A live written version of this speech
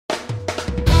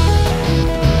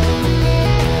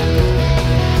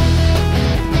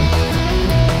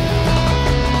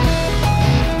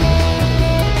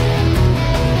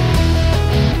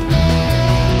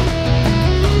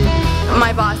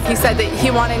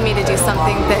he wanted me to do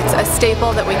something that's a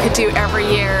staple that we could do every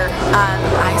year.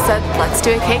 I said, let's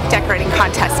do a cake decorating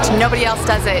contest. Nobody else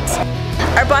does it.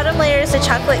 Our bottom layer is a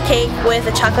chocolate cake with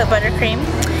a chocolate buttercream,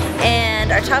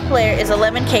 and our top layer is a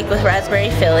lemon cake with raspberry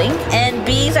filling. And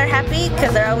bees are happy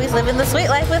because they're always living the sweet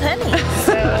life with honey.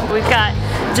 So we've got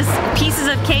just pieces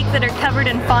of cake that are covered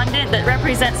in fondant that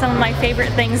represent some of my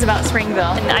favorite things about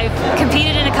Springville. And I've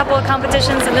competed in a couple of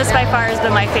competitions, and this by far has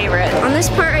been my favorite. On this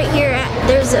part right here,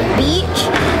 there's a beach,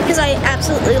 because I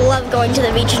absolutely love going to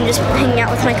the beach and just hanging out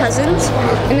with my cousins.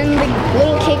 And then the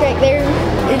little cake right there,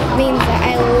 it means that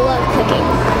I love cooking.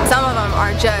 Some of them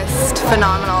are just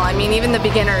phenomenal. I mean, even the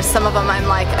beginners, some of them I'm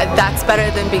like, that's better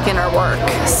than beginner work.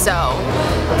 So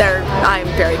I'm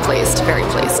very pleased, very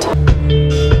pleased.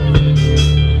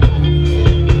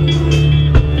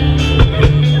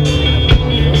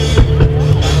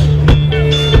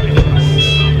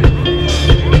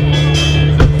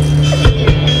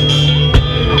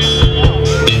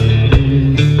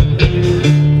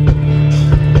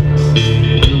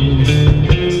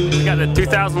 The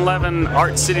 2011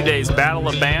 Art City Days Battle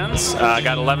of Bands.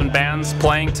 Got 11 bands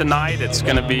playing tonight. It's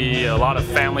going to be a lot of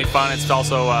family fun. It's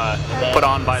also put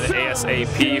on by the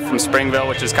ASAP from Springville,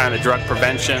 which is kind of drug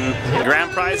prevention. The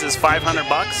grand prize is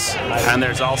 $500, and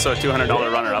there's also a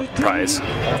 $200 runner-up prize.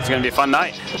 It's going to be a fun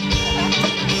night.